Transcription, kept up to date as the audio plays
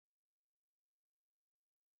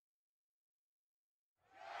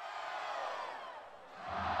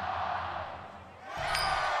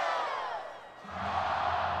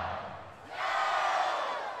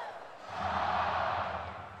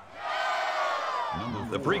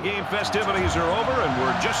The pregame festivities are over, and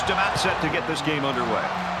we're just about set to get this game underway.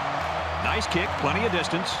 Nice kick, plenty of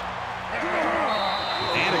distance.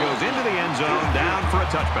 And it goes into the end zone, down for a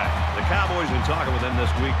touchback. The Cowboys, in talking with them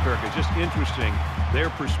this week, Kirk, it's just interesting, their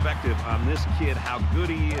perspective on this kid, how good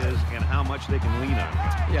he is, and how much they can lean on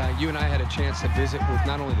him. Yeah, you and I had a chance to visit with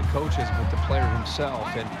not only the coaches, but the player himself.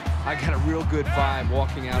 And I got a real good vibe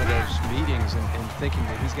walking out of those meetings and thinking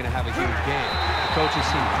that he's going to have a huge game. The coaches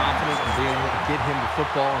seem confident in being able to get him the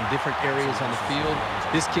football in different areas on the field.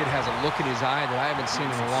 This kid has a look in his eye that I haven't seen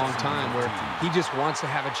in a long time, where he just wants to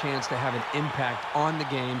have a chance to have an impact on the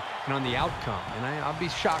game and on the outcome. And I'll be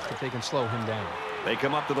shocked if they can slow him down. They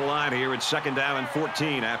come up to the line here. It's 2nd down and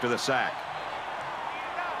 14 after the sack.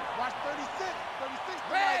 Watch 36.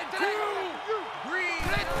 Red 2, green.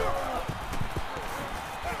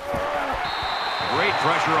 Great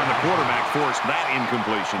pressure on the quarterback forced that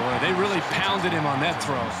incompletion. Boy, they really pounded him on that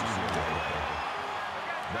throw.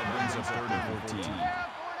 That brings up 3rd and 14.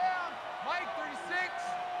 Mike 36.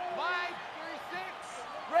 Mike 36.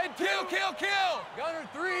 Red 2, kill. Gunner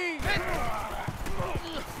 3.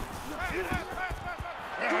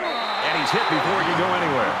 And he's hit before he can go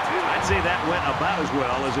anywhere. I'd say that went about as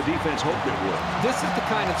well as the defense hoped it would. This is the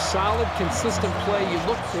kind of solid, consistent play you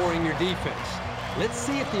look for in your defense. Let's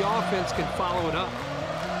see if the offense can follow it up.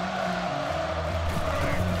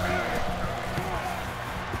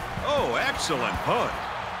 Oh, excellent punt.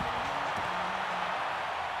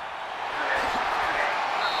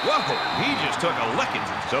 Whoa, he just took a licking.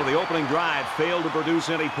 So the opening drive failed to produce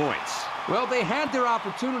any points. Well, they had their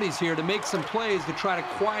opportunities here to make some plays to try to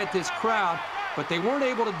quiet this crowd, but they weren't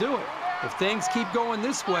able to do it. If things keep going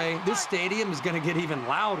this way, this stadium is going to get even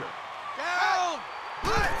louder. Down.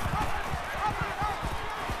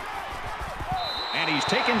 And he's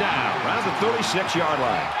taken down around the 36-yard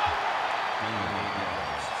line.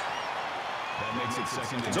 That makes it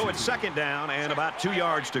 2nd and 2. So it's 2nd down and about 2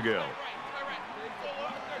 yards to go.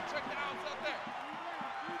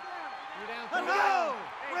 No!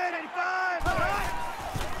 Red 85!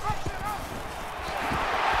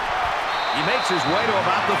 He makes his way to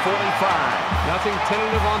about the 45. Nothing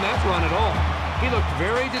tentative on that run at all. He looked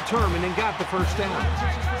very determined and got the first down.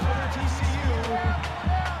 TCU.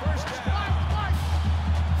 First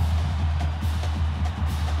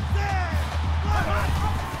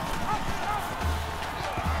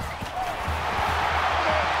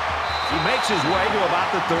He makes his way to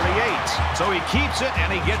about the 38. So he keeps it,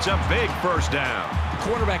 and he gets a big first down. The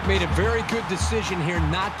quarterback made a very good decision here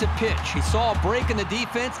not to pitch. He saw a break in the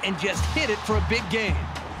defense and just hit it for a big gain.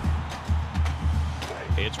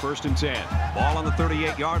 It's 1st and 10. Ball on the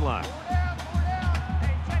 38-yard line.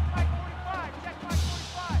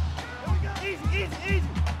 Easy.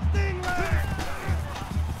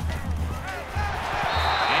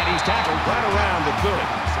 And he's tackled right around the 30.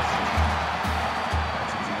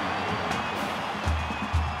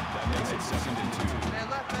 That makes it 2nd and 2.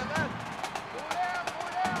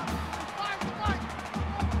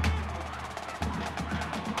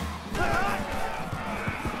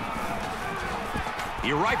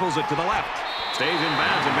 He rifles it to the left. Stays in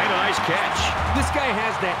bounds and made a nice catch. This guy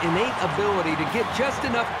has that innate ability to get just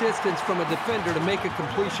enough distance from a defender to make a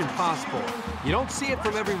completion possible. You don't see it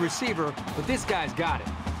from every receiver, but this guy's got it.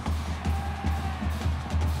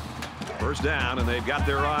 First down, and they've got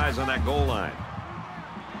their eyes on that goal line.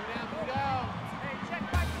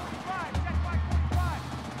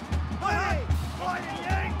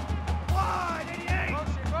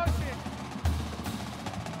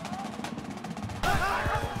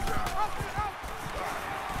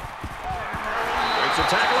 It's a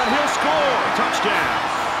tackle, and he'll score. Touchdown.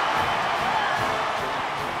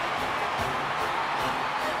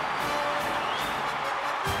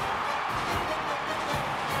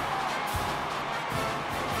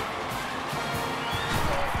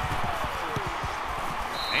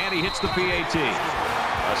 And he hits the PAT.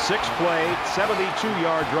 A 6-play,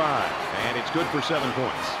 72-yard drive, and it's good for 7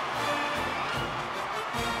 points.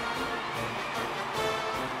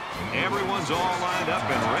 Everyone's all lined up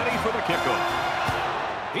and ready for the kickoff.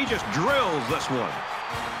 He just drills this one.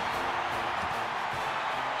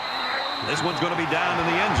 This one's going to be down in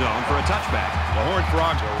the end zone for a touchback. The Horned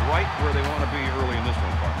Frogs are right where they want to be early in this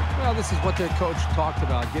one, Parker. Well, this is what their coach talked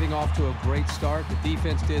about, getting off to a great start. The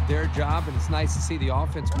defense did their job, and it's nice to see the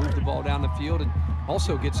offense move the ball down the field and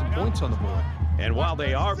also get some points on the board. And while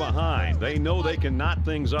they are behind, they know they can knot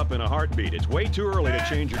things up in a heartbeat. It's way too early to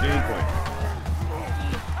change your game plan.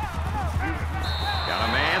 Got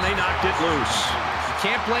a man, they knocked it loose.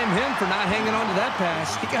 Can't blame him for not hanging on to that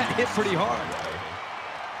pass. He got hit pretty hard.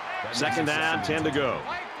 2nd down, 10 to go.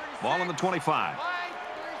 Ball on the 25.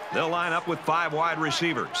 They'll line up with 5 wide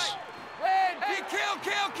receivers. Red, kill,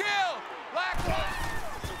 kill, kill. Black one.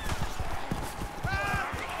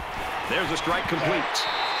 There's a strike complete.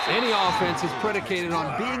 Any offense is predicated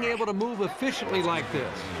on being able to move efficiently like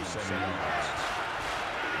this.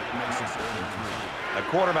 A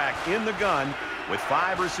quarterback in the gun with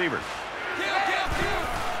 5 receivers. Kill, kill, kill.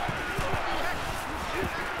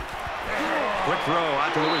 Quick throw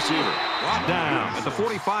out to the receiver. Brought down at the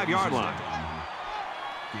 45-yard line.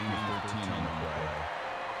 Gain of 13 on the play.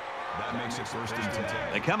 That makes it 1st and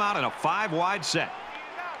 10. They come out in a 5-wide set.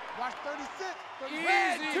 Watch 36.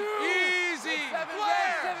 Red, easy.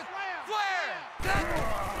 Flare. Flare.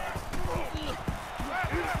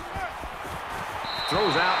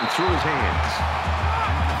 Throws out and through his hands.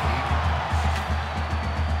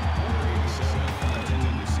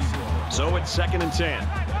 So it's 2nd and 10.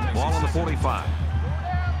 Ball on the 45.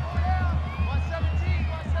 117.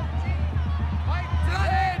 Mike,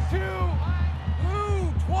 red, 2.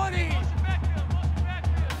 Blue, 20.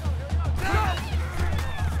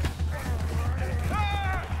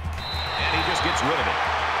 And he just gets rid of it.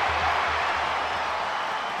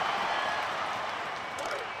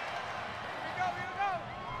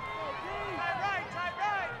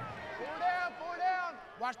 Four down.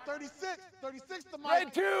 Watch 36. 36 to Mike.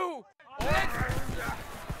 Red, 2.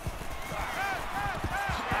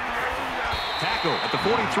 Tackle at the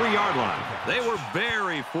 43-yard line. They were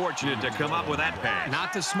very fortunate to come up with that pass.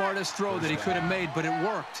 Not the smartest throw that he could have made, but it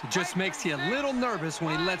worked. It just makes you a little nervous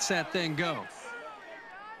when he lets that thing go.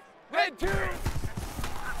 Red, 2. Quick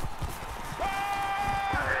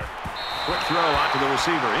throw out to the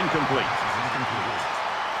receiver. Incomplete.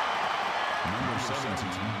 Number 17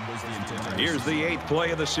 was the intended. Here's the 8th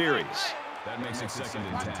play of the series. That makes it 2nd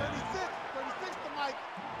and 10. 36 to Mike.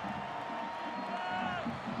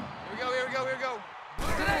 Here we go.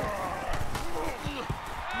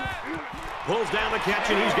 Pulls down the catch,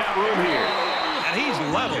 and he's got room here. And he's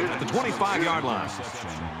leveled at the 25-yard line. Reception.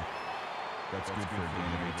 That's good for a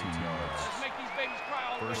gain of 18 yards. Let's make these babies cry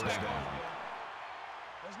all the way 1st back down.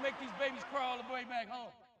 home. Let's make these babies cry all the way back home.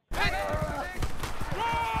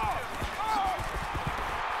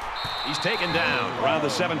 He's taken down around the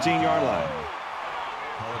 17-yard line.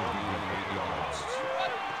 Call it a gain of 8 yards.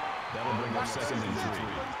 That'll bring up 2nd and 3.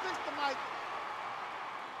 36 to Mike.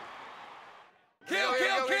 Kill.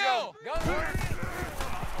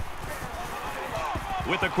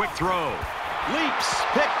 With a quick throw. Leaps.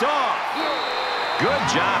 Picked off. Good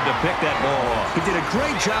job to pick that ball off. He did a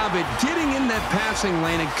great job at getting in that passing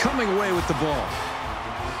lane and coming away with the ball.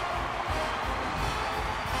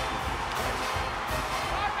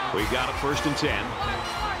 We got it 1st and 10.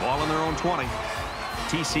 Ball on their own 20.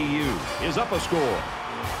 TCU is up a score.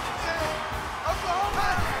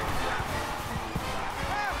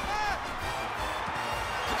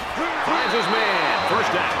 Finds his man.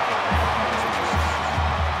 1st down.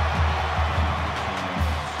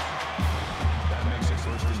 That makes it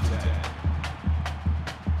 1st and 10.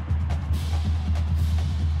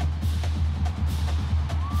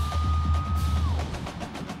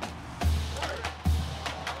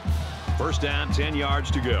 First down, 10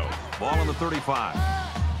 yards to go. Ball on the 35.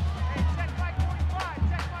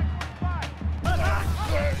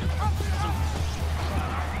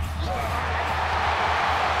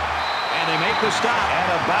 And they make the stop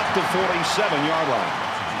at about the 47-yard line.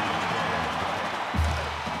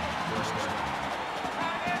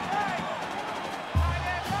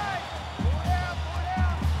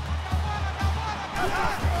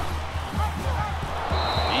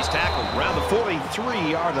 He's tackled around the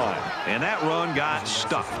 43-yard line. And that run got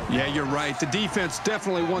stuffed. Yeah, you're right. The defense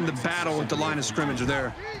definitely won the battle at the line of scrimmage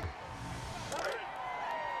there.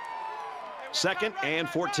 2nd and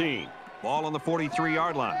 14. Ball on the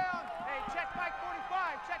 43-yard line. Hey, check Mike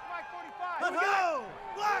 45. Check Mike 45. Let's go.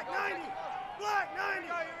 Black 90. Black 90.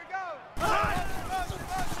 Here we go.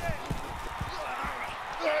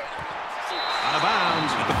 Out of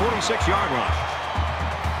bounds at the 46-yard line.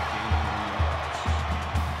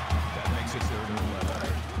 That makes it 3rd and 11.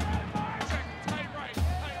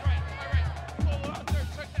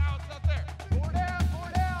 Check the outs out there. Four down.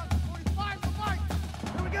 45 to Mike.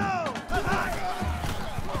 Here we go.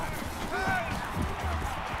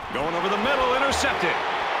 Going over the middle, intercepted.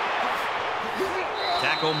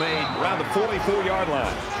 Tackle made around the 44-yard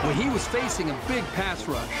line. When he was facing a big pass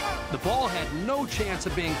rush, the ball had no chance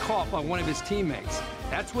of being caught by one of his teammates.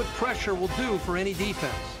 That's what pressure will do for any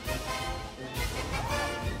defense.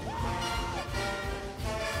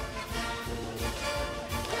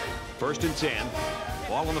 First and 10.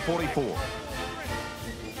 Ball on the 44.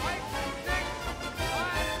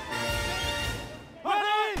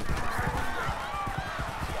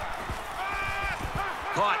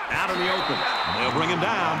 Caught out in the open. They'll bring him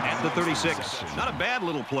down at the 36. Not a bad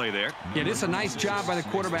little play there. Yeah, this is a nice job by the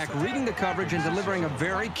quarterback reading the coverage and delivering a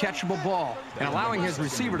very catchable ball and allowing his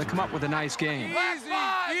receiver to come up with a nice game. Easy,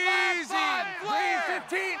 easy.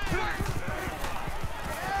 15.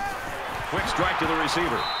 Quick strike to the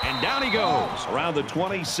receiver. And down he goes around the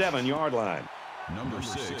 27-yard line. Number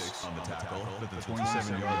 6 on the tackle at the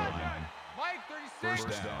 27-yard line. Mike, 36. First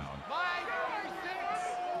down. Mike, 36.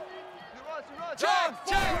 Check.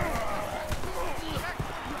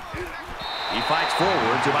 He fights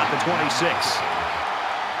forward to about the 26.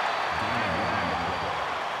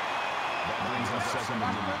 That brings up second and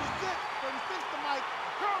 9. 36 to Mike.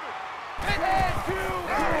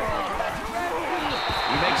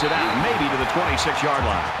 He makes it out maybe to the 26-yard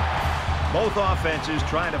line. Both offenses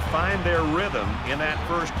trying to find their rhythm in that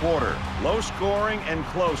first quarter. Low scoring and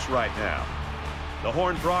close right now. The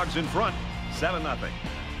Horned Frogs in front, 7-0.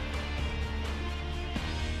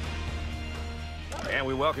 And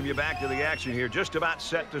we welcome you back to the action here. Just about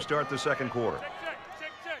set to start the second quarter.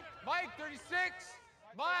 Check. Mike, 36.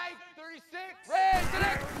 Mike, 36. Raise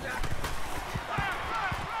it.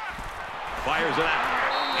 Fires it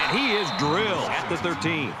out. And he is drilled at the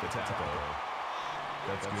 13. The tackle.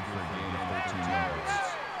 That's good for a gain of 13 yards.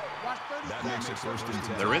 That makes it first and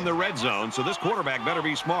 10. They're in the red zone, so this quarterback better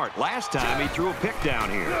be smart. Last time he threw a pick down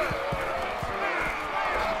here.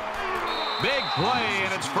 Big play,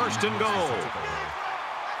 and it's first and goal.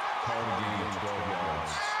 Called a gain of 12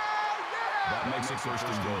 yards. That makes it first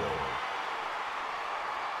and goal.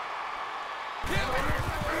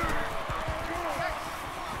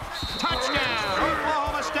 Touchdown,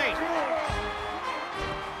 Oklahoma State.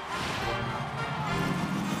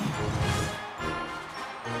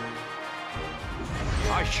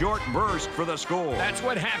 A short burst for the score. That's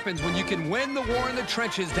what happens when you can win the war in the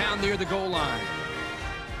trenches down near the goal line.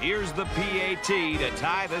 Here's the PAT to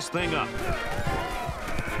tie this thing up.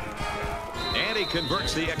 And he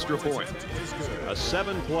converts the extra point. A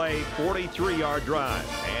 7-play, 43-yard drive.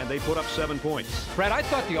 And they put up 7 points. Brad, I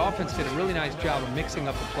thought the offense did a really nice job of mixing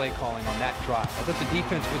up the play calling on that drive. I thought the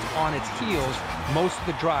defense was on its heels most of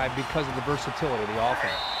the drive because of the versatility of the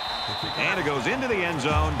offense. And it goes into the end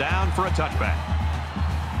zone, down for a touchback.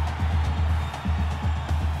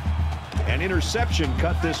 An interception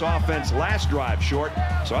cut this offense last drive short,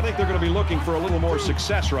 so I think they're going to be looking for a little more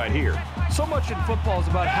success right here. So much in football is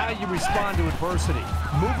about how you respond to adversity.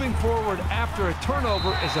 Moving forward after a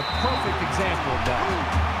turnover is a perfect example of that.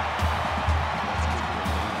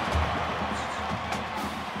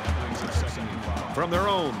 From their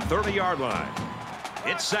own 30-yard line,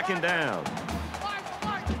 it's second down.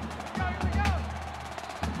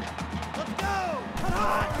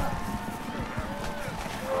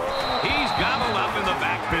 He's gobbled up in the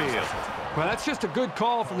backfield. Well, that's just a good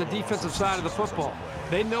call from the defensive side of the football.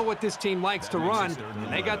 They know what this team likes to run,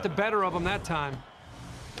 and they got the better of them that time.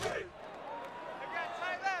 Try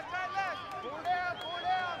left. Four down.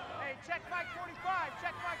 Hey, check Mike 45.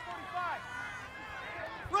 Check Mike 45.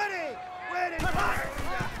 Ready.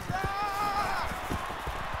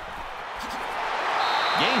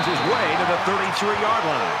 Gains his way to the 33-yard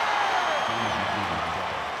line.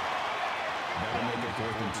 That'll make it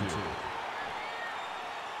 4th and 2.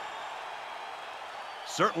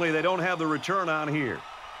 Certainly they don't have the return on here.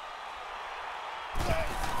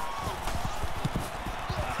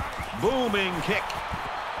 Booming kick.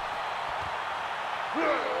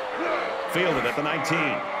 Fielded at the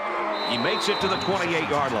 19. He makes it to the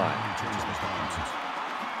 28-yard line.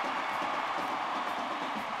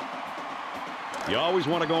 You always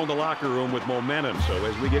want to go in the locker room with momentum, so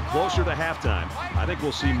as we get closer to halftime, I think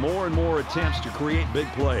we'll see more and more attempts to create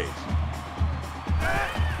big plays.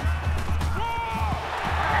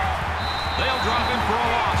 They'll drop him for a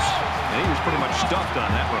loss. And he was pretty much stuffed on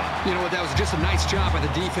that run. You know what, that was just a nice job by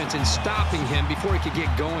the defense in stopping him before he could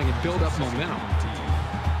get going and build up momentum.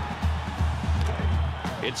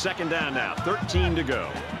 It's second down now, 13 to go.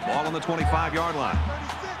 Ball on the 25-yard line.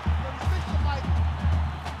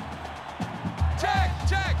 Check.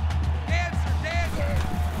 Dancer.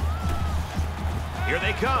 Here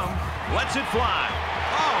they come. Lets it fly.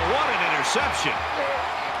 Oh, what an interception.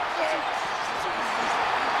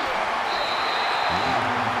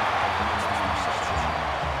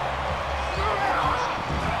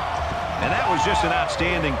 And that was just an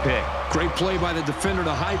outstanding pick. Great play by the defender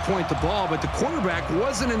to high point the ball, but the quarterback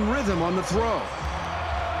wasn't in rhythm on the throw.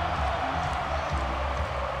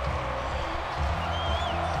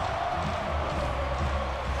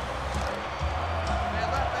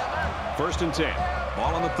 First and 10.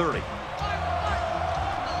 Ball on the 30.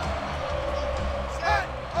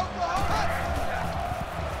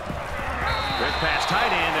 Quick past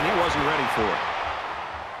tight end, and he wasn't ready for it.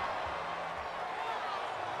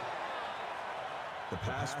 The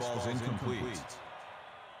pass falls incomplete.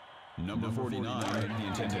 Number 49, the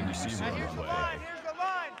intended receiver on the play. Here's the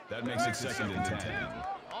line. That makes it 2nd and 10. I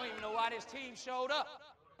don't even know why this team showed up.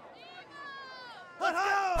 Let's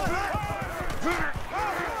go!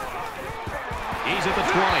 He's at the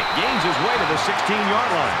 20. Gains his way to the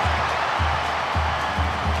 16-yard line.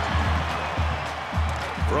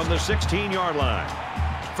 From the 16-yard line.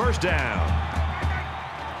 First down.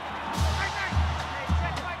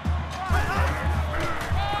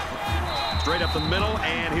 Straight up the middle,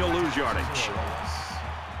 and he'll lose yardage.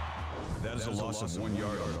 That is a loss of 1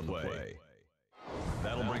 yard on the play.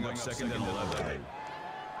 That'll bring up 2nd and 11.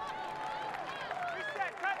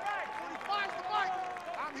 Reset, cut right. 45's the mark.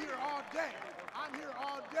 I'm here all day. I'm here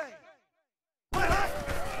all day.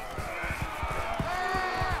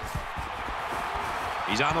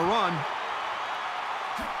 He's on the run.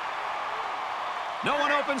 No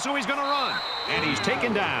one open, so he's going to run. And he's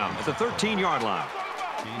taken down at the 13-yard line.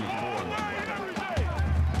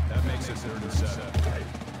 That makes it 3rd and 7.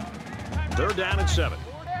 3rd down and 7.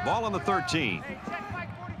 Ball on the 13. Hey, check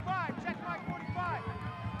Mike 45. Check Mike 45.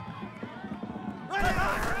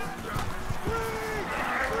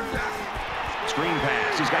 Screen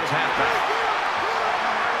pass. He's got his halfback.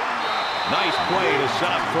 Nice play to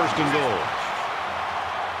set up 1st and goal.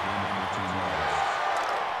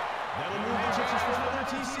 That'll move the pitches for another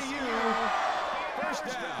TCU. First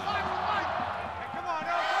down. Hey, come on,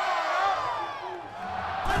 no,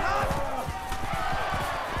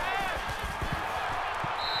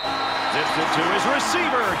 Zips it to his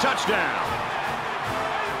receiver. Touchdown.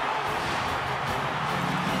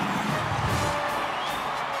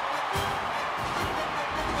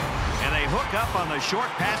 And they hook up on the short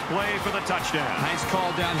pass play for the touchdown. Nice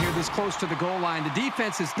call down here this close to the goal line. The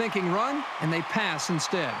defense is thinking run, and they pass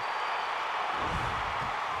instead.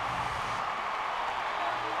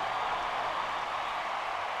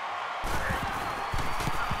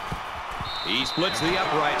 He splits the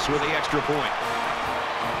uprights with the extra point.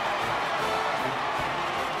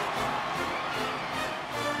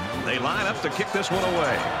 They line up to kick this one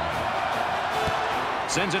away.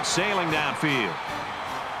 Sends it sailing downfield.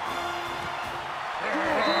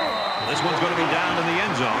 This one's going to be down in the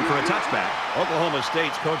end zone for a touchback. Oklahoma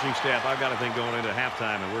State's coaching staff, I've got to think going into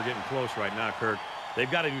halftime, and we're getting close right now, Kirk,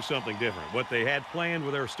 they've got to do something different. What they had planned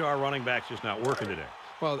with their star running backs just not working today.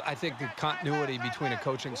 Well, I think the continuity between a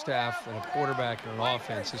coaching staff and a quarterback and an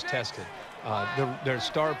offense is tested. Their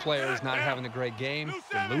star players not having a great game.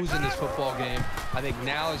 They're losing this football game. I think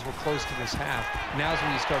now as we're close to this half, now's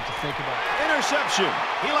when you start to think about it. Interception.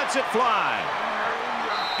 He lets it fly.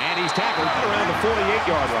 And he's tackled around the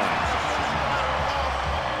 48-yard line.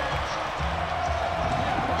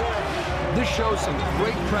 This shows some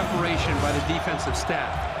great preparation by the defensive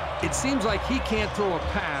staff. It seems like he can't throw a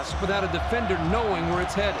pass without a defender knowing where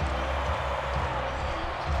it's headed.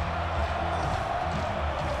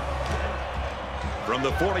 From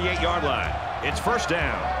the 48-yard line, it's first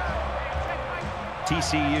down.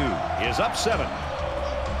 TCU is up 7. Got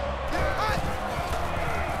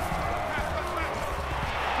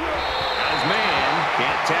his man.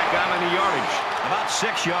 Can't tack on any yardage. About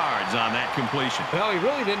 6 yards on that completion. Well, he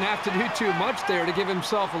really didn't have to do too much there to give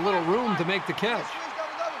himself a little room to make the catch.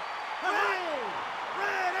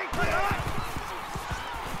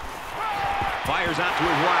 Fires out to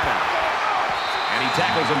his wideout. And he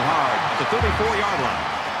tackles him hard at the 34-yard line.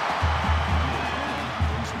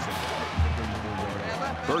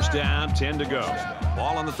 First down, 10 to go.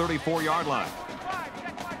 Ball on the 34-yard line.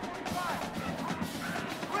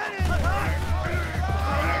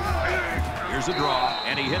 Here's a draw,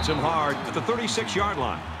 and he hits him hard at the 36-yard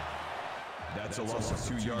line. That's a loss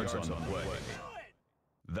of 2 yards on the play.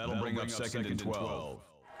 That'll bring up 2nd and 12.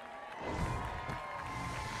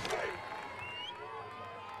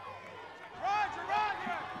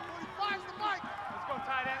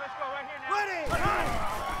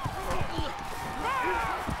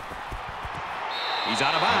 He's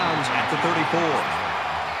out of bounds at the 34.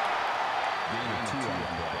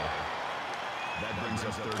 That brings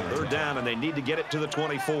us 3rd down, and they need to get it to the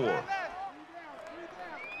 24. 3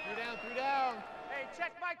 down. Hey,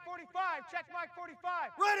 check Mike 45. Check Mike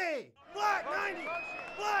 45. Ready. Black 90.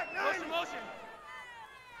 Black 90. Motion.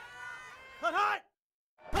 Hot.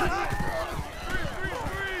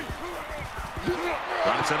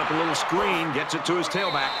 Trying to set up a little screen, gets it to his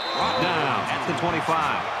tailback. Brought down at the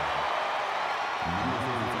 25.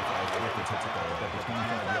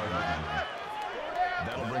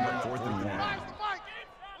 That'll bring up 4th and 1.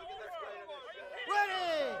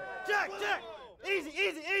 Ready. Check.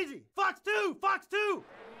 Easy. Fox 2.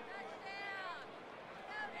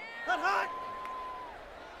 Hut, hut!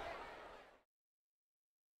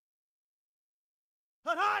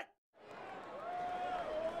 Hut, hut!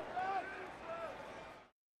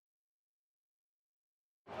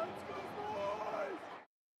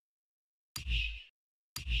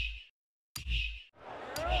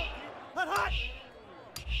 Hut, hut!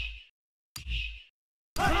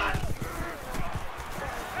 Hut, hut!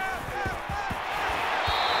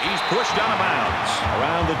 He's pushed out of bounds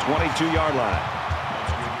around the 22-yard line.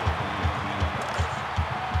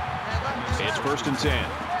 It's 1st and 10.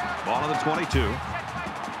 Ball on the 22.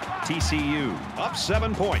 TCU up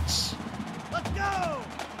 7 points. Let's go!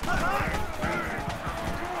 Hut, hut!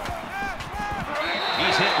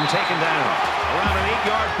 He's hit and taken down. Around an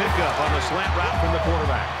 8-yard pickup on the slant route from the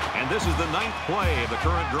quarterback. And this is the 9th play of the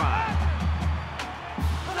current drive.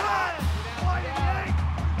 Hut, hut!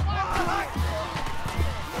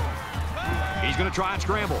 He's going to try and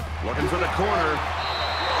scramble. Looking for the corner.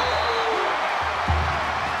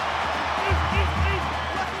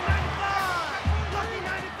 Lucky 95! Lucky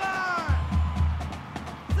 95!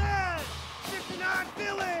 Zed! 59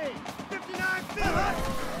 Philly! 59 Philly!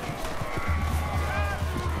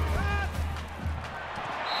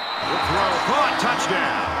 The throw caught.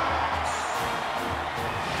 Touchdown.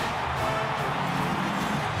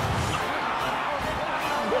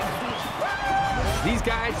 These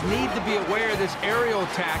guys need to be aware this aerial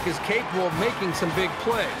attack is capable of making some big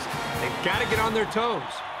plays. They've got to get on their toes.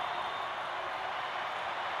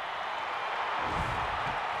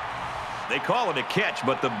 They call it a catch,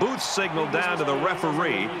 but the booth signaled down to the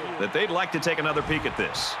referee that they'd like to take another peek at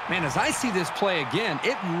this. Man, as I see this play again,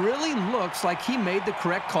 it really looks like he made the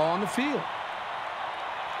correct call on the field.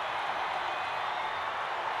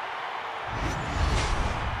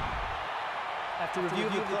 After review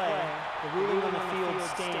of the play, the ruling on the field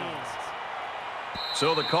stands.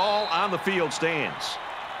 So the call on the field stands.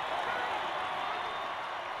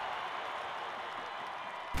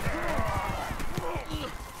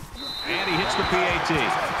 And he hits the PAT.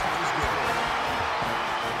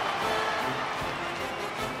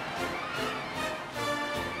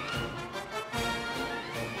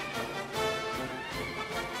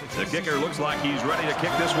 The kicker looks like he's ready to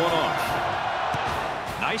kick this one off.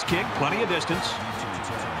 Nice kick, plenty of distance.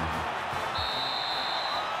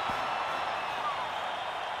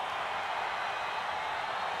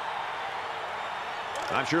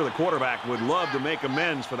 I'm sure the quarterback would love to make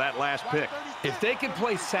amends for that last pick. If they can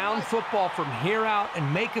play sound football from here out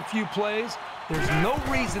and make a few plays, there's no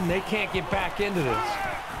reason they can't get back into this.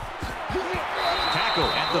 Tackle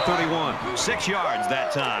at the 31. 6 yards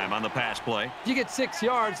that time on the pass play. You get 6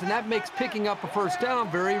 yards, and that makes picking up a first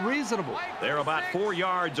down very reasonable. They're about 4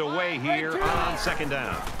 yards away here on 2nd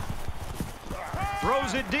down.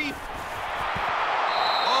 Throws it deep.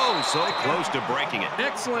 Oh, so close to breaking it.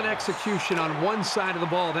 Excellent execution on one side of the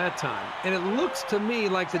ball that time. And it looks to me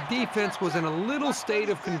like the defense was in a little state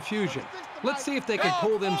of confusion. Let's see if they can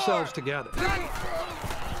pull themselves together.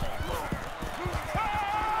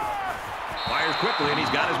 Fires quickly, and he's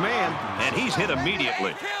got his man. And he's hit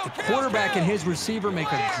immediately. The quarterback and his receiver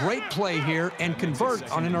make a great play here and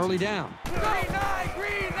convert on an early down. Green 9,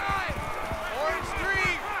 orange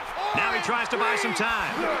 3. Now he tries to buy some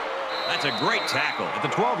time. That's a great tackle at the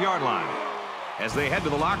 12-yard line. As they head to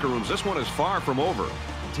the locker rooms, this one is far from over.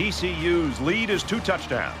 TCU's lead is 2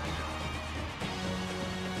 touchdowns.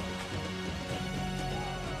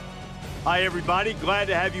 Hi, everybody. Glad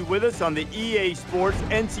to have you with us on the EA Sports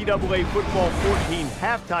NCAA Football 14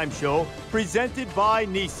 halftime show presented by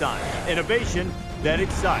Nissan. Innovation that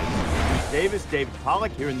excites. Bruce Davis, David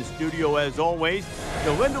Pollack here in the studio as always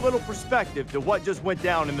to lend a little perspective to what just went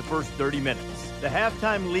down in the first 30 minutes. The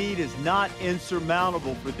halftime lead is not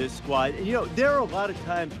insurmountable for this squad. You know, there are a lot of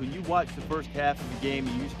times when you watch the first half of the game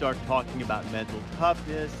and you start talking about mental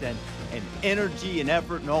toughness and energy and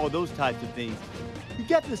effort and all of those types of things. You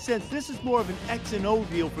get the sense this is more of an X and O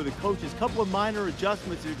deal for the coaches. A couple of minor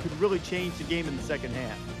adjustments that could really change the game in the second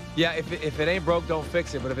half. Yeah, if it ain't broke, don't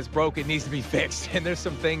fix it. But if it's broke, it needs to be fixed. And there's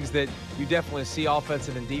some things that you definitely see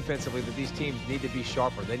offensive and defensively that these teams need to be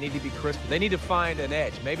sharper. They need to be crisper. They need to find an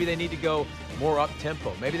edge. Maybe they need to go more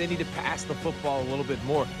up-tempo. Maybe they need to pass the football a little bit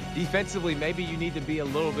more. Defensively, maybe you need to be a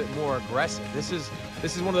little bit more aggressive. This is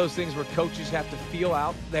one of those things where coaches have to feel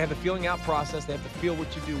out. They have the feeling out process. They have to feel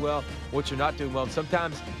what you do well, what you're not doing well. And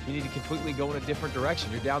sometimes you need to completely go in a different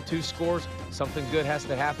direction. You're down 2 scores. Something good has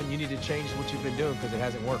to happen. You need to change what you've been doing because it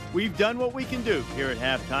hasn't worked. We've done what we can do here at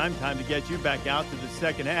halftime. Time to get you back out to the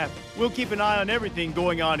second half. We'll keep an eye on everything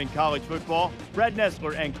going on in college football. Brad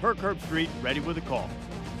Nessler and Kirk Herbstreit ready with a call.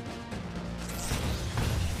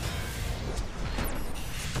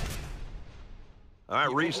 All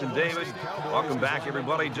right, Reese and David, welcome back,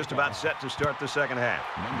 everybody. Just about set to start the second half.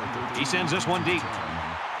 He sends this one deep.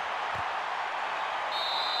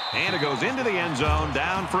 And it goes into the end zone,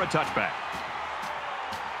 down for a touchback.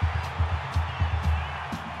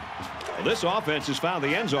 Well, this offense has found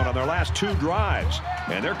the end zone on their last 2 drives,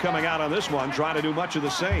 and they're coming out on this one trying to do much of the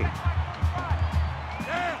same.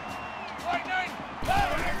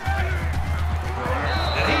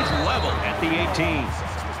 And he's level at the 18.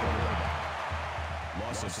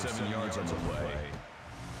 Loss of 7 yards on the play.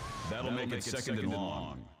 That'll make it second and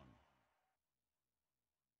long.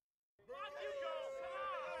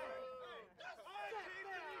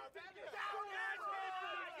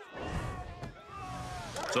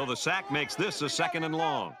 So the sack makes this a second and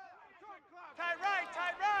long. Tight right,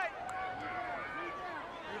 tight right.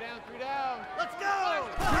 3 down. Let's go.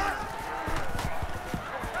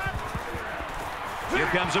 Here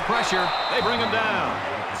comes the pressure. They bring him down.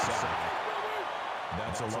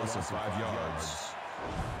 That's a loss of 5 yards.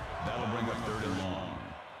 That'll bring up third and long.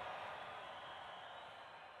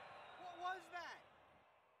 What was that?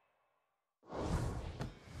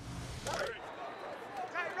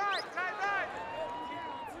 Tight right, tight right.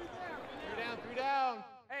 3 down.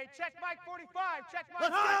 Hey, check Mike 45. Check Mike.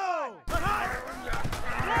 Let's go.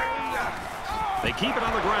 They keep it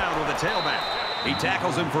on the ground with a tailback. He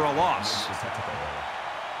tackles him for a loss.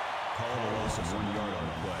 Call a loss of 1 yard on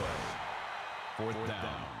the play. Fourth down.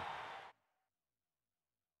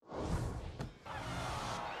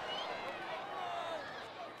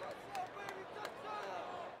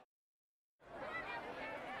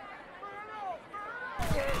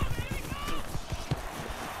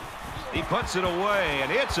 He puts it away,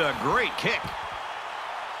 and it's a great kick.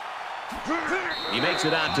 He makes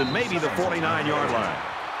it out to maybe the 49-yard line.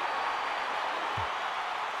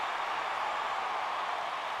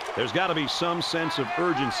 There's got to be some sense of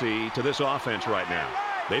urgency to this offense right now.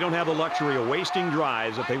 They don't have the luxury of wasting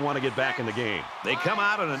drives if they want to get back in the game. They come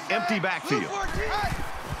out in an empty backfield.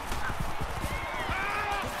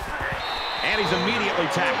 And he's immediately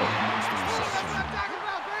tackled.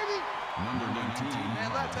 Number 19,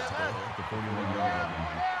 the 41-yard line.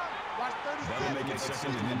 That'll make it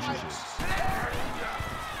second and inches.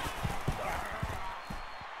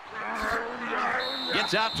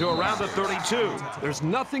 Gets out to around the 32. There's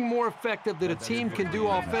nothing more effective that a team can do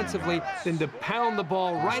offensively than to pound the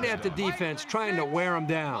ball right at the defense, trying to wear them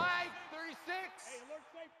down. 36.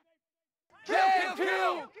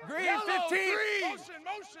 Kill. Green, Yellow, 15. Motion.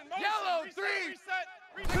 Yellow, 3.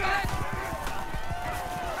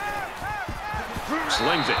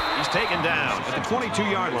 Slings it. He's taken down at the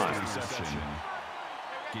 22-yard line. Reception.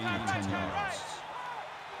 Gain of 10 yards.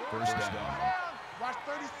 First down. Watch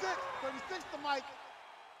 36. 36 to Mike.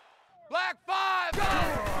 Black 5.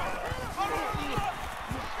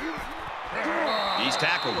 He's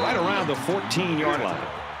tackled right around the 14-yard line.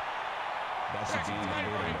 That's a gain of 4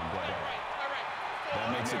 on the play.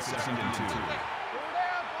 That makes it second and 2. 4 down.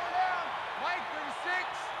 Mike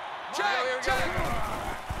 36. Check.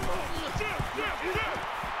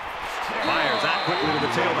 Fires out quickly to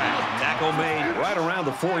the tailback. Tackle made right around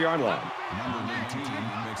the 4-yard line. Number 19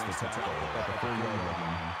 makes the tackle at the 4-yard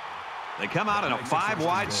line. They come out in a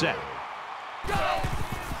 5-wide set.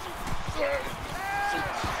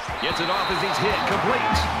 Gets it off as he's hit.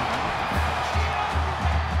 Complete.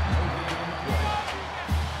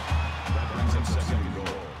 That brings up second and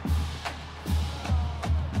goal.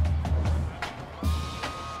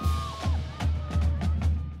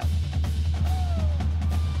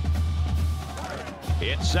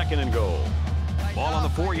 It's second and goal. Ball on the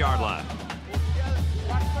 4-yard line.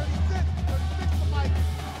 Watch 36. 36 to Mike.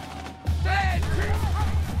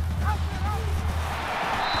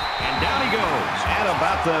 And down he goes at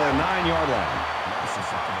about the 9-yard line. That's the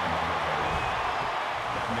second and goal.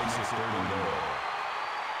 That makes it third and goal.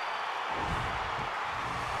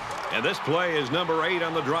 And this play is number 8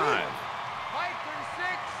 on the drive. Mike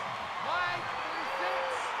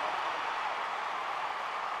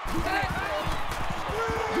 36.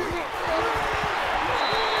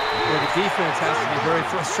 Well, the defense has to be very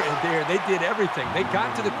frustrated there. They did everything. They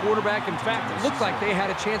got to the quarterback. In fact, it looked like they had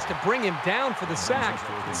a chance to bring him down for the sack.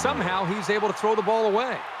 And somehow he was able to throw the ball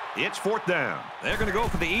away. It's fourth down. They're going to go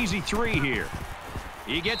for the easy 3 here.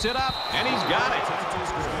 He gets it up, and he's got it.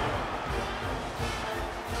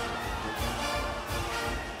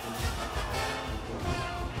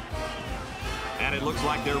 And it looks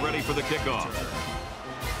like they're ready for the kickoff.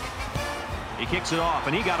 He kicks it off,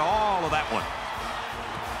 and he got all of that one.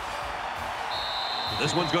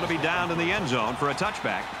 This one's going to be down in the end zone for a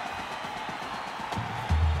touchback.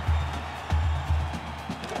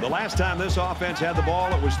 The last time this offense had the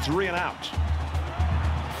ball, it was 3 and out.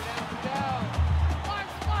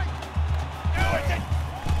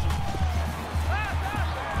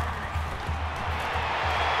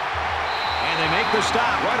 make the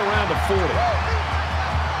stop right around the 40.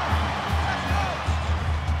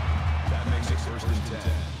 That makes it first and 10.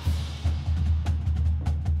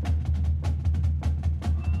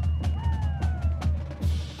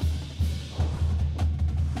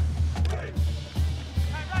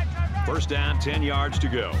 First down, 10 yards to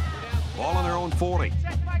go. Ball on their own 40.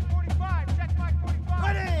 Check Mike 45. Check Mike 45.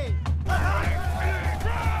 Ready.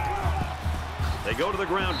 They go to the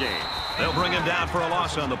ground game. They'll bring him down for a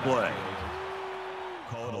loss on the play.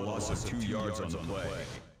 Call it a loss of 2 yards on the play.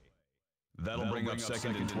 That'll bring up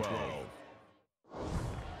second and 12. Right,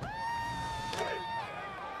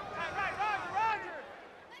 Roger.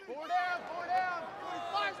 4 down.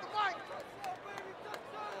 45's the Mike.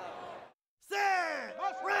 Set.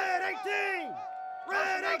 Red 18.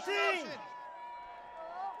 Red 18.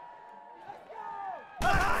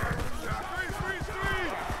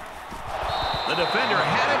 The defender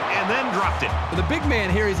had it and then dropped it. Well, the big man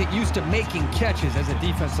here isn't used to making catches as a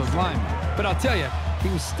defensive lineman. But I'll tell you, he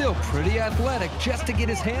was still pretty athletic just to get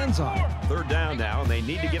his hands on it. Third down now, and they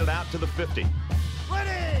need to get it out to the 50.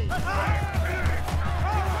 Ready.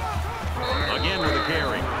 Again with a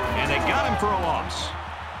carry, and they got him for a loss.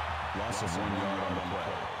 Loss of 1 yard on the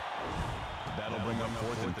play. That'll bring up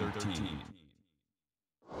fourth and 13.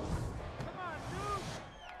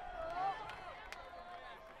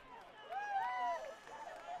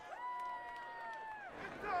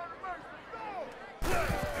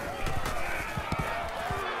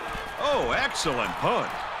 Oh, excellent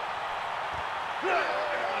punt.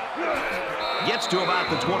 Gets to about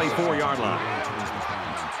the 24-yard line.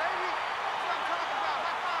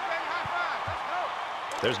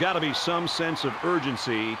 There's got to be some sense of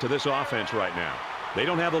urgency to this offense right now. They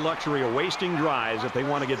don't have the luxury of wasting drives if they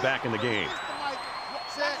want to get back in the game.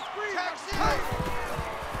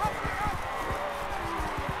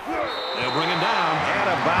 They'll bring him down at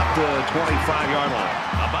about the 25-yard line.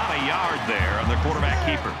 About a yard there on the quarterback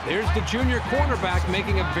keeper. There's the junior cornerback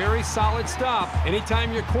making a very solid stop.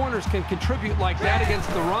 Anytime your corners can contribute like that against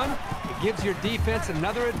the run, it gives your defense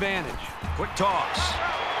another advantage. Quick toss.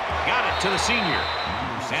 Got it to the senior.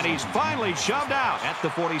 And he's finally shoved out at the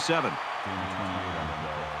 47.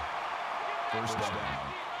 First down.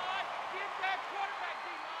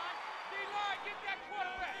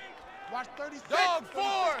 Watch 36. Dog 4.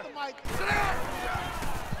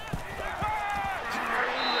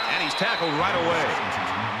 And he's tackled right away.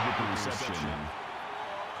 Reception.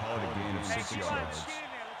 Call it a gain of 6 yards.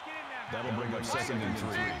 That'll bring up second and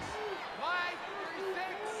 3.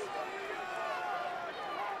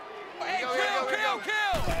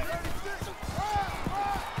 Kill!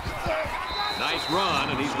 Nice run,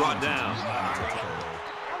 and he's brought down.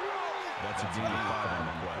 That's a gain of 5 on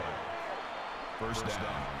the play. First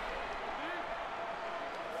down.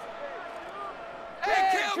 Hey,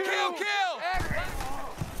 kill!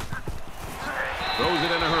 Throws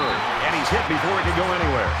it in a hurry, and he's hit before he can go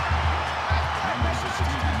anywhere. Number 16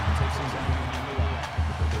 takes him down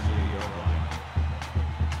at the 38-yard line.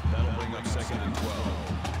 That'll bring up second and 12.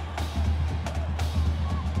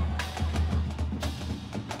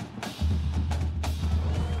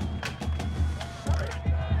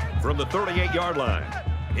 From the 38-yard line,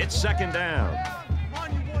 it's second down.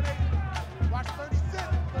 Watch 36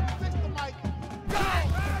 to Mike.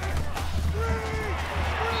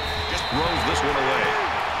 Just throws this one away.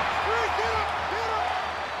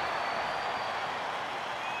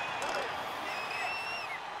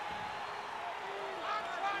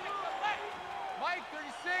 Mike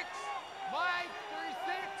 36.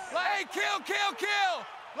 Hey, kill!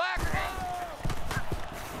 Black.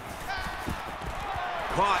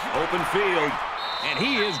 Caught, open field, and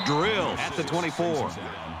he is drilled at the 24.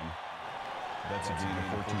 That's a gain of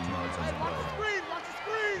 14 yards on the play. Watch the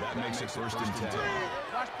screen. That makes it first and 10.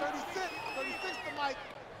 Watch 36 to Mike.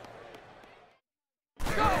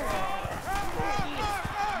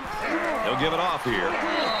 They'll give it off here. Call it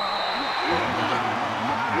a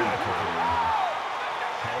gain of 1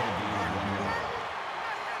 yard.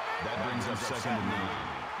 That brings up second and 9.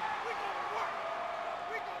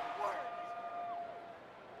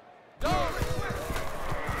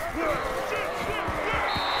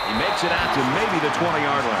 He makes it out to maybe the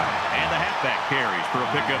 20-yard line. And the halfback carries for a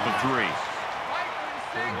pickup of 3.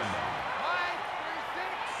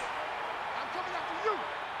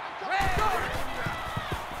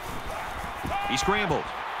 He scrambled.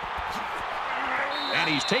 And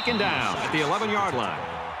he's taken down at the 11-yard line.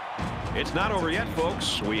 It's not over yet,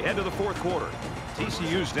 folks. We head to the fourth quarter.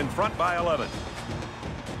 TCU's in front by 11.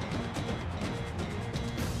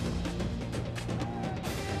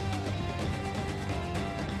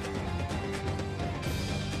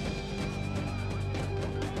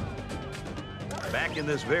 back in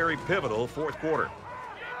this very pivotal fourth quarter.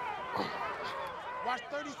 Watch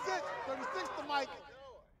 36. 36 to Mike.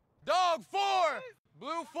 Dog 4.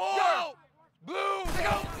 Blue 4. Go. Blue.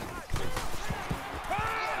 Go.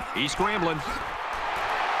 He's scrambling.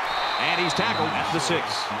 And he's tackled at the 6.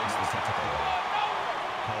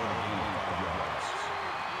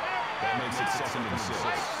 That makes it 2nd and 6.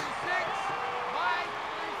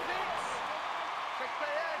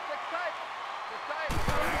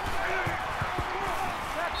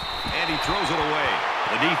 And he throws it away.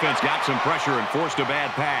 The defense got some pressure and forced a bad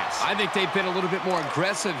pass. I think they've been a little bit more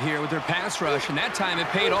aggressive here with their pass rush, and that time it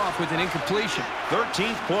paid off with an incompletion.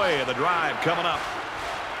 13th play of the drive coming up.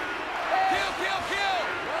 Kill, kill, kill.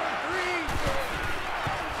 1, 3.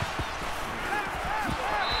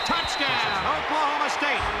 Touchdown, Oklahoma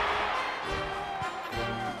State.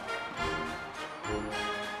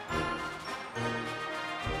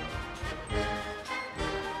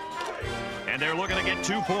 And they're looking to get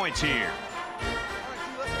 2 points here.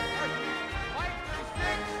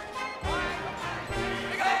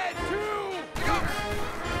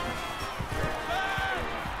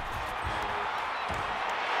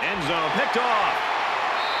 End zone picked off.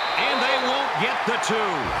 And they won't get the 2.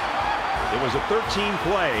 It was a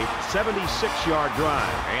 13-play, 76-yard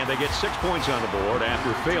drive, and they get 6 points on the board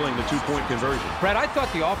after failing the 2-point conversion. Brad, I thought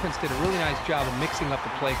the offense did a really nice job of mixing up the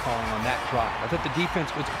play calling on that drive. I thought the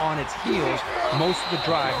defense was on its heels most of the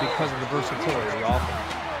drive because of the versatility of the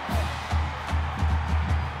offense.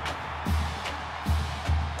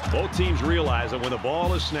 Both teams realize that when the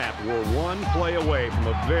ball is snapped, we're one play away from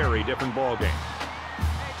a very different ball game.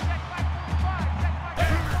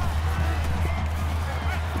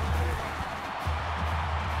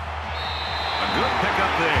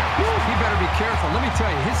 He better be careful. Let me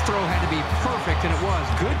tell you, his throw had to be perfect, and it was.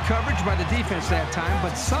 Good coverage by the defense that time,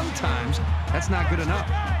 but sometimes that's not good enough.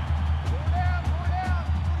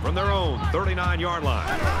 From their own 39-yard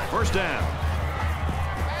line, first down.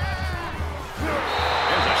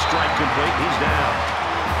 There's a strike complete. He's down.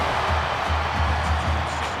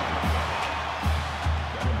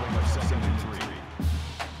 That'll bring up 2nd and 3.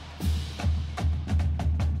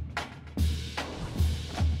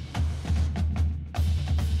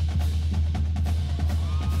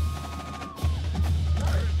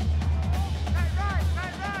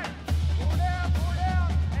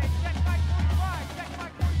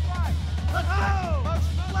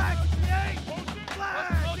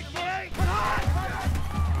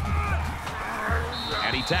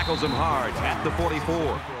 Tackles him hard at the 44.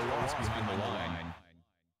 Loss behind the line.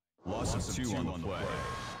 Loss of 2 on the play.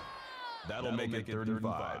 That'll make it 3rd and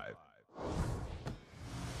 5.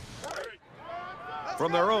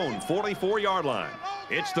 From their own 44-yard line,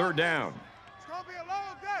 it's 3rd down. It's going to be a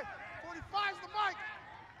long day. 45's the mic.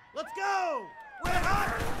 Let's go. We're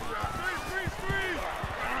hot.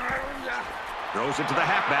 Throws it to the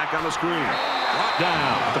halfback on the screen. Brought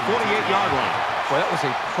down at the 48-yard line. Well, that was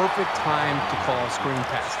a perfect time to call a screen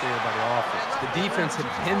pass there by the offense. The defense had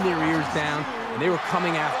pinned their ears down, and they were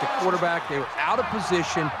coming after the quarterback. They were out of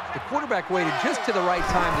position. The quarterback waited just to the right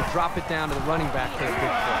time to drop it down to the running back for a big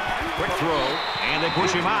play. Quick throw, and they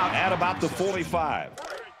push him out at about the 45.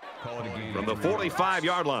 From the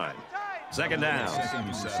 45-yard line, 2nd down. 2nd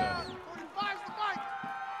and 7. 45's the mic.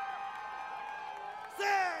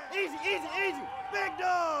 Easy, easy, easy. Big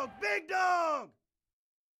dog, big dog.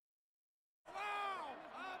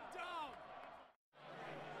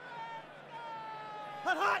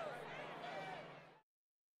 Hot, hot!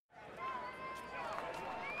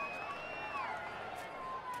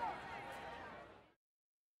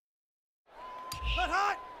 Hot,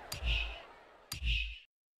 hot!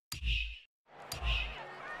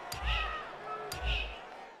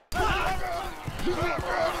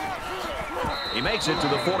 He makes it to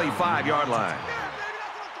the 45-yard line.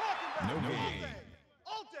 No gain.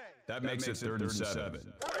 That makes it 3rd and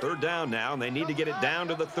 7. 3rd down now, and they need to get it down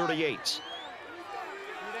to the 38.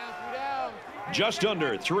 Just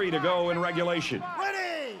under 3 to go in regulation.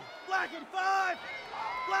 Ready! Black 85!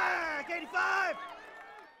 Black 85!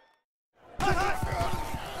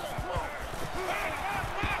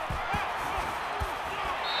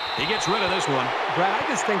 He gets rid of this one. Brad, I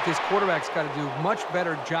just think this quarterback's got to do a much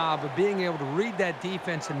better job of being able to read that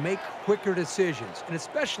defense and make quicker decisions. And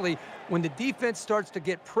especially when the defense starts to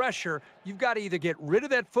get pressure, you've got to either get rid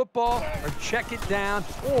of that football or check it down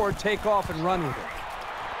or take off and run with it.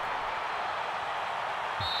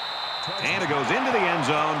 And it goes into the end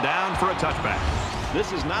zone, down for a touchback.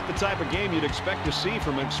 This is not the type of game you'd expect to see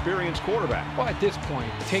from an experienced quarterback. Well, at this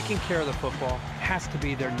point, taking care of the football has to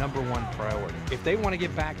be their #1 priority. If they want to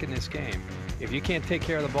get back in this game, if you can't take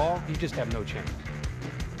care of the ball, you just have no chance.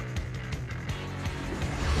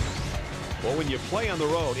 Well, when you play on the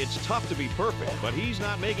road, it's tough to be perfect, but he's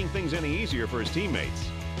not making things any easier for his teammates.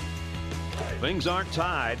 Things aren't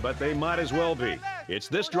tied, but they might as well be. It's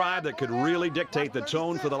this drive that could really dictate the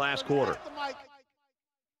tone for the last quarter.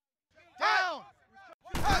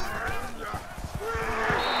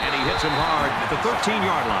 And he hits him hard at the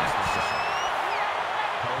 13-yard line.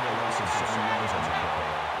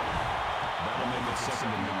 That'll make it 2nd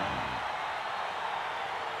and 9.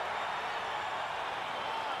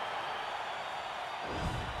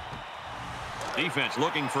 Defense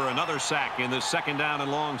looking for another sack in this 2nd down and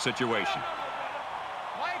long situation.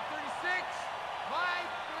 Mike 36.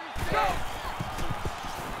 Mike 36.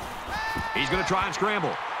 He's going to try and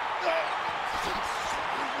scramble.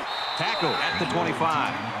 Tackle at the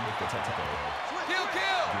 25. Kill.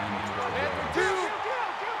 After 2.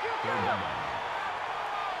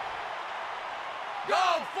 Go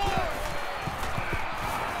 4.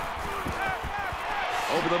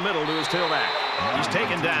 Over the middle to his tailback. He's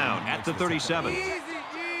taken down at the 37. Easy.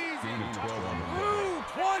 Blue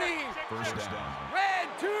 20. First down. Red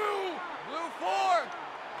 2. Blue 4.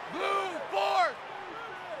 Blue 4.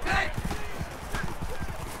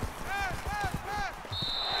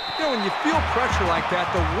 You know, when you feel pressure like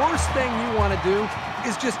that, the worst thing you want to do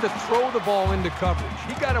is just to throw the ball into coverage.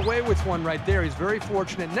 He got away with one right there. He's very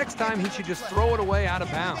fortunate. Next time, he should just throw it away out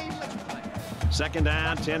of bounds. 2nd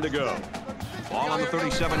down, 10 to go. Ball on the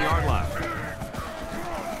 37-yard line.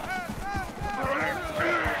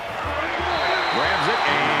 Grabs it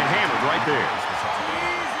and hammered right there.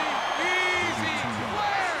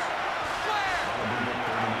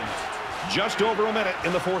 Easy. Just over a minute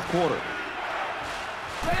in the 4th quarter.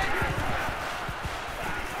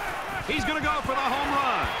 He's going to go for the home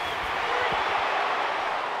run.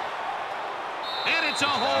 And it's a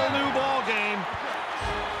whole new ball game.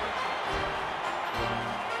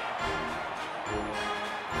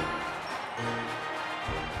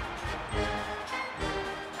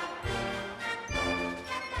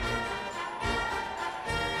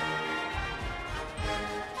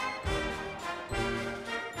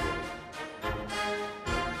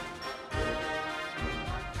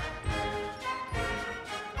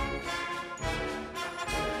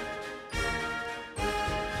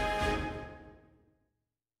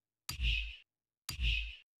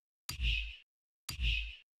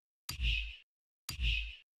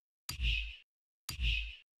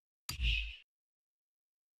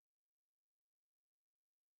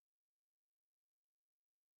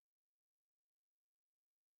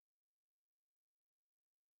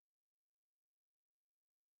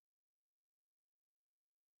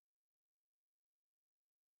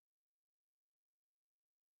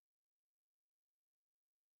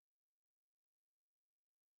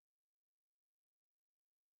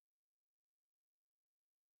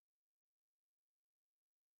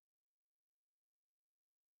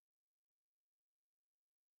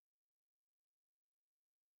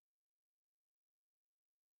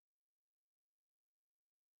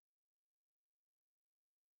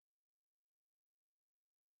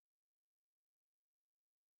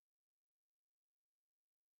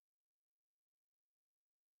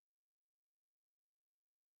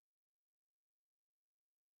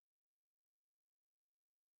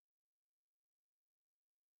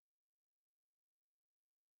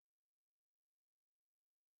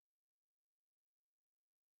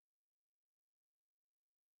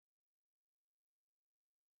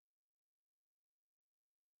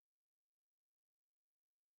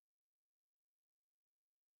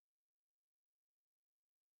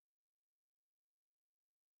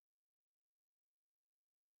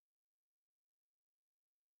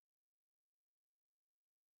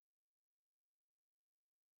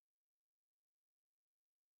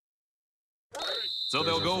 So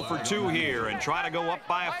they'll go for 2 here and try to go up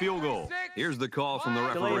by a field goal. Here's the call from the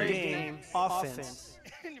Delayed referee. game, offense.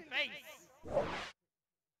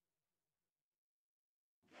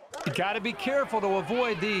 You got to be careful to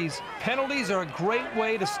avoid these. Penalties are a great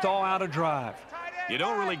way to stall out a drive. You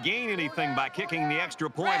don't really gain anything by kicking the extra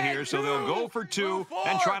point here, so they'll go for 2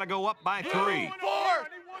 and try to go up by 3.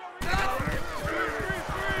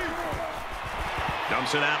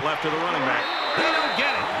 Dumps it out left to the running back. They don't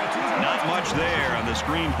get it. Not much there on the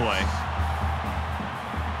screenplay.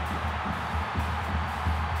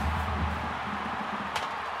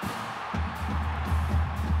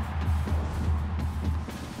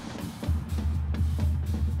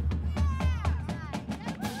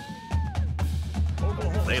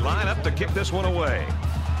 They line up to kick this one away.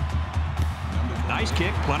 Nice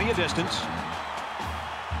kick, plenty of distance.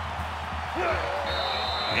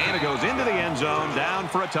 And it goes into the end zone, down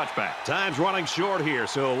for a touchback. Time's running short here,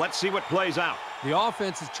 so let's see what plays out. The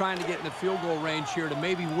offense is trying to get in the field goal range here to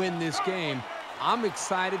maybe win this game. I'm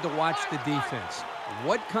excited to watch the defense.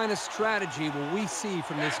 What kind of strategy will we see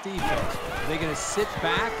from this defense? Are they going to sit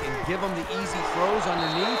back and give them the easy throws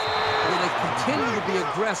underneath? Or will they continue to be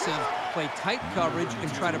aggressive, play tight coverage,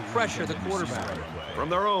 and try to pressure the quarterback? From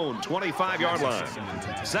their own 25-yard line.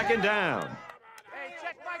 Second down.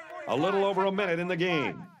 A little over a minute in the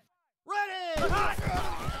game. Ready!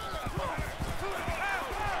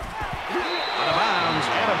 Out of bounds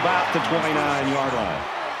at about the 29-yard line.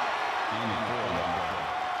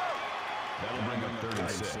 That'll bring up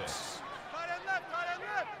 36. Tight end left, tight end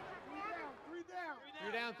left. Three down.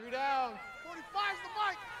 Three down, three down. 45's the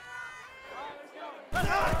mic.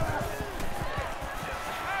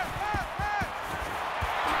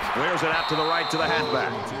 Clears it out to the right to the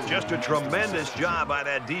halfback. Just a tremendous job by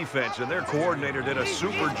that defense, and their coordinator did a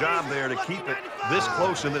super job there to keep it this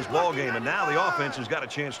close in this ball game, and now the offense has got a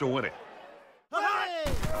chance to win it.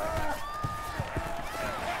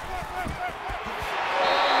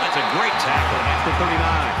 That's a great tackle at the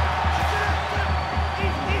 39.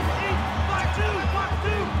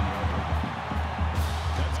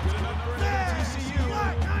 That's good enough for TCU.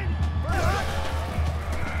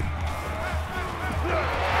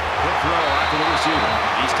 Quick throw out to the receiver.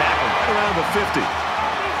 He's tackled right around the 50.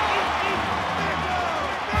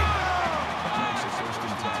 Makes it first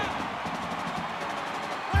and 10.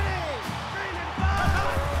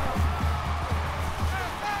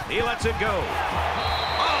 He lets it go.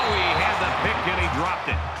 Oh, he had the pick and he dropped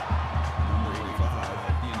it. Number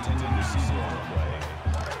 85, the intended receiver on the play.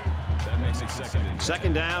 That makes it second and 10.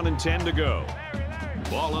 Second down and 10 to go.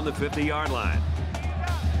 Ball on the 50-yard line.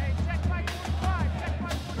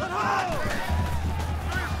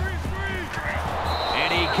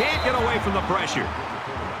 And he can't get away from the pressure.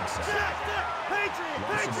 Loss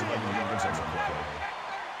of 11 yards on the play.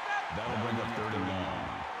 That'll bring up 3rd and long.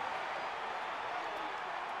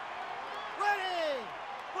 Ready!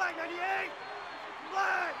 Flag 98!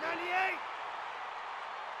 Flag 98!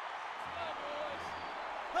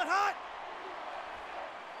 Hot, hot!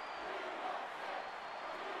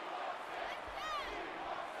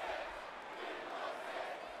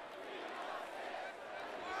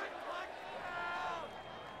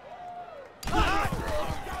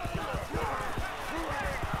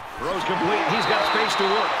 Throws complete. He's got space to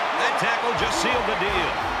work. That tackle just sealed the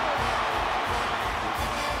deal.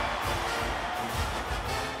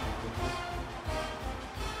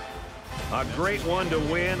 A great one to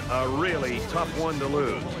win, a really tough one to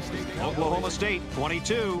lose. Oklahoma State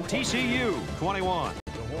 22, TCU 21.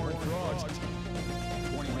 The Horned Frogs,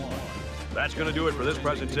 21. That's going to do it for this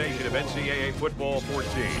presentation of NCAA Football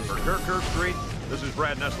 14. For Kirk Herbstreit, this is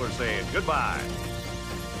Brad Nessler saying goodbye.